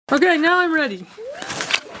Okay, now I'm ready.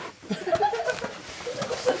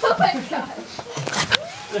 Oh my gosh.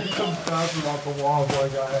 They come bouncing off the wall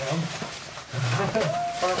like I am.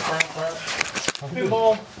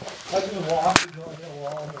 Pinball. I've been walking on the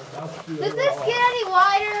wall. Does this get any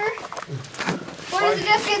wider? Or does it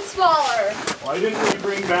just get smaller? Why didn't we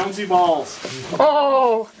bring bouncy balls?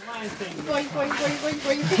 Oh! Boing, boing, boing, boing,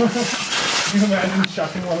 boing. Can you imagine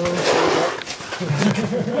chucking one of those? Oh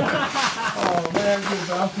man, get a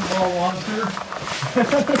bouncy ball launcher.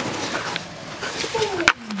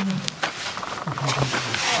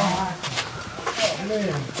 Oh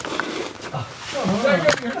man.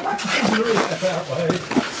 Jacob, you're not going to do it that way.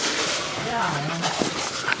 Yeah, I know.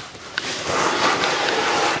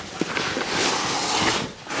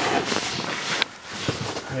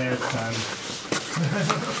 Yeah, it's time.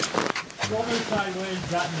 Roll me sideways,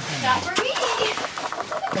 got in the thing. Not for me.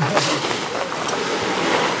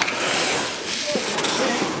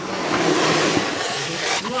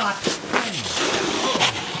 Lock.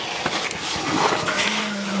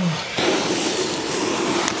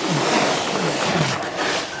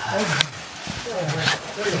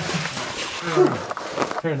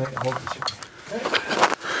 Here, Nick, hold this here.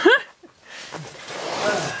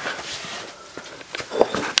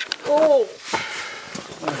 Oh!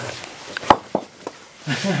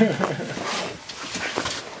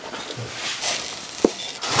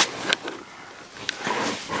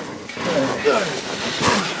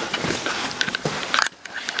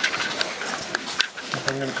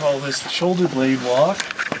 I'm going to call this the shoulder blade walk.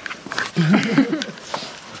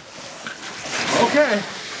 Okay,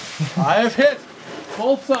 I have hit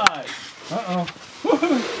both sides. Uh-oh.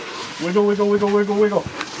 Wiggle, wiggle, wiggle, wiggle, wiggle.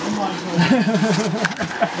 Come on,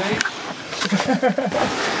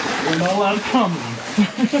 we're not allowed to come.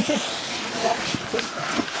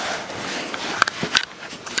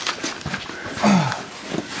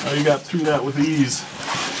 Oh, you got through that with ease.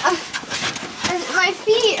 My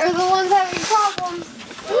feet are the ones having problems.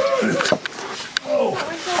 Oh.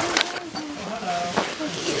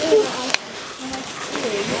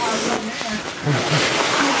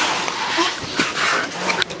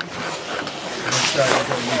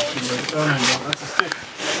 Oh, no, that's a stick.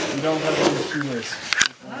 You don't have to use shoelace.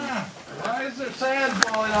 Ah, why is there sand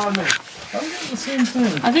falling on me? I'm getting the same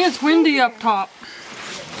thing. I think it's windy up top.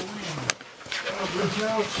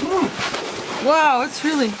 Wow, it's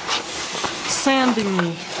really sanding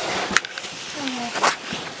me.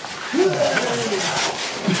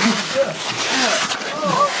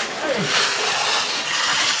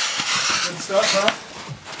 Good stuff, huh?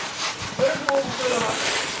 There's a little bit of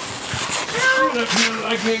up here that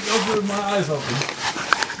I can't go with my eyes open.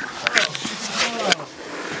 Oh.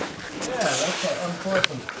 Yeah, that's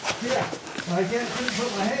unpleasant. Yeah, I couldn't put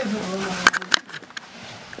my hands over my eyes.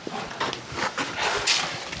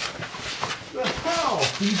 The hell,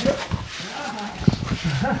 Egypt?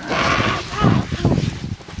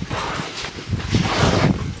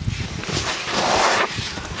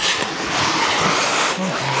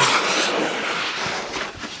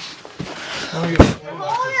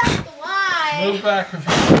 Move back.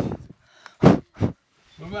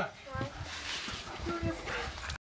 Move back.